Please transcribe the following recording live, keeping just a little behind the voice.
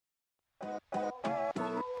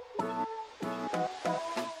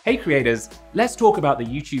Hey creators, let's talk about the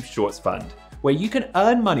YouTube Shorts Fund, where you can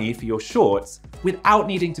earn money for your shorts without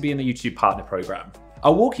needing to be in the YouTube Partner Program.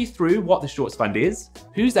 I'll walk you through what the Shorts Fund is,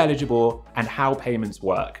 who's eligible, and how payments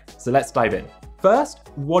work. So let's dive in. First,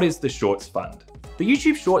 what is the Shorts Fund? The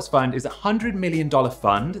YouTube Shorts Fund is a $100 million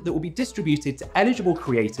fund that will be distributed to eligible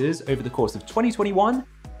creators over the course of 2021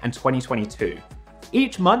 and 2022.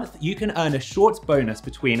 Each month, you can earn a Shorts bonus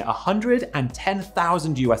between $100 and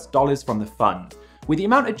 $10,000 from the fund, with the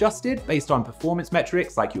amount adjusted based on performance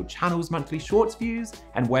metrics like your channel's monthly Shorts views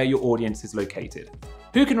and where your audience is located.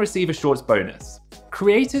 Who can receive a Shorts bonus?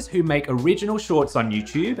 Creators who make original Shorts on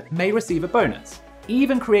YouTube may receive a bonus,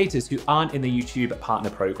 even creators who aren't in the YouTube Partner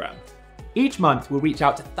Program. Each month, we'll reach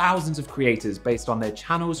out to thousands of creators based on their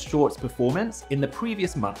channel's Shorts performance in the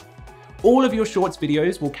previous month. All of your Shorts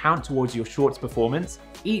videos will count towards your Shorts performance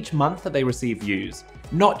each month that they receive views,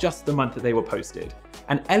 not just the month that they were posted.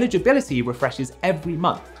 And eligibility refreshes every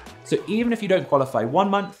month. So even if you don't qualify one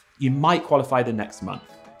month, you might qualify the next month.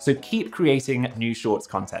 So keep creating new Shorts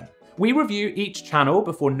content. We review each channel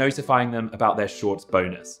before notifying them about their Shorts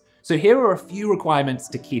bonus. So here are a few requirements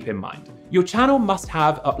to keep in mind. Your channel must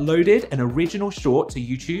have uploaded an original short to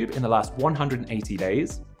YouTube in the last 180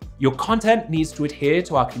 days. Your content needs to adhere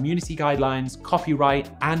to our community guidelines,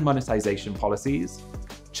 copyright, and monetization policies.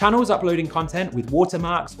 Channels uploading content with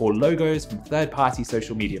watermarks or logos from third-party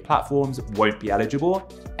social media platforms won't be eligible.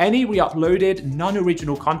 Any re-uploaded,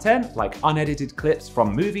 non-original content, like unedited clips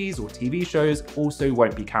from movies or TV shows, also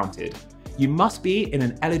won't be counted. You must be in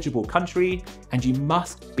an eligible country, and you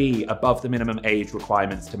must be above the minimum age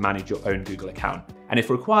requirements to manage your own Google account. And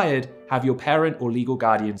if required, have your parent or legal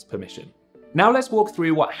guardian's permission. Now let's walk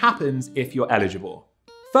through what happens if you're eligible.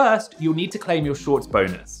 First, you'll need to claim your Shorts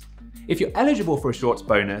bonus. If you're eligible for a Shorts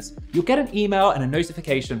bonus, you'll get an email and a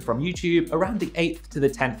notification from YouTube around the 8th to the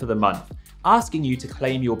 10th of the month, asking you to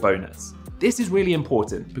claim your bonus. This is really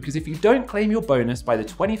important because if you don't claim your bonus by the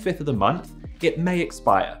 25th of the month, it may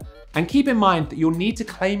expire. And keep in mind that you'll need to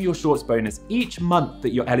claim your Shorts bonus each month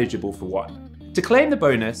that you're eligible for one. To claim the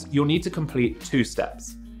bonus, you'll need to complete 2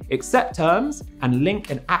 steps: accept terms and link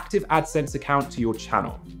an active AdSense account to your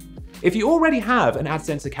channel. If you already have an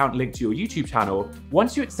AdSense account linked to your YouTube channel,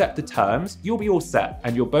 once you accept the terms, you'll be all set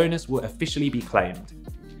and your bonus will officially be claimed.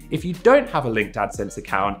 If you don't have a linked AdSense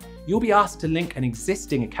account, you'll be asked to link an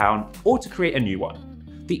existing account or to create a new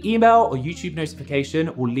one. The email or YouTube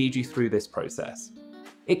notification will lead you through this process.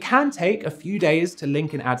 It can take a few days to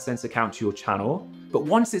link an AdSense account to your channel, but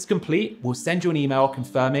once it's complete, we'll send you an email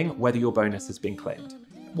confirming whether your bonus has been claimed.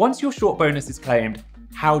 Once your short bonus is claimed,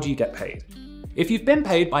 how do you get paid? If you've been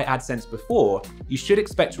paid by AdSense before, you should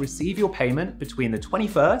expect to receive your payment between the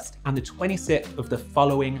 21st and the 26th of the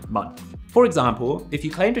following month. For example, if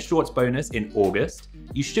you claimed a Shorts bonus in August,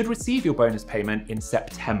 you should receive your bonus payment in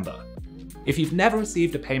September. If you've never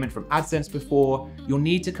received a payment from AdSense before, you'll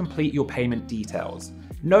need to complete your payment details.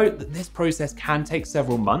 Note that this process can take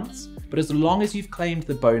several months, but as long as you've claimed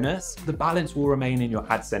the bonus, the balance will remain in your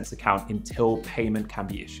AdSense account until payment can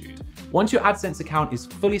be issued. Once your AdSense account is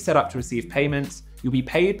fully set up to receive payments, you'll be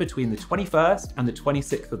paid between the 21st and the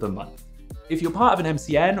 26th of the month. If you're part of an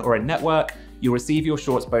MCN or a network, you'll receive your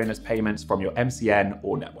Shorts bonus payments from your MCN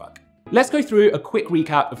or network. Let's go through a quick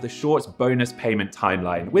recap of the Shorts bonus payment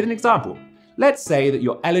timeline with an example. Let's say that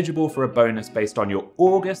you're eligible for a bonus based on your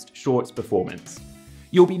August Shorts performance.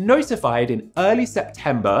 You'll be notified in early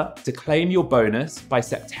September to claim your bonus by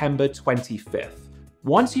September 25th.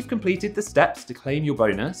 Once you've completed the steps to claim your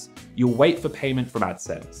bonus, you'll wait for payment from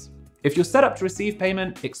AdSense. If you're set up to receive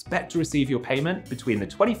payment, expect to receive your payment between the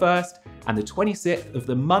 21st and the 26th of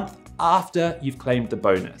the month after you've claimed the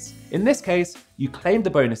bonus. In this case, you claimed the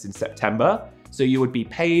bonus in September, so you would be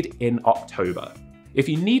paid in October. If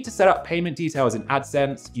you need to set up payment details in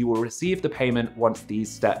AdSense, you will receive the payment once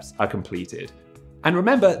these steps are completed. And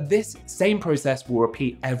remember, this same process will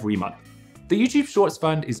repeat every month. The YouTube Shorts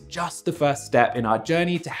Fund is just the first step in our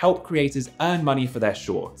journey to help creators earn money for their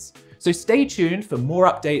shorts. So stay tuned for more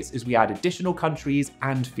updates as we add additional countries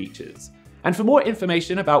and features. And for more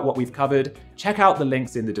information about what we've covered, check out the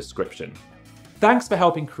links in the description. Thanks for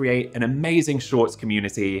helping create an amazing Shorts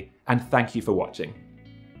community, and thank you for watching.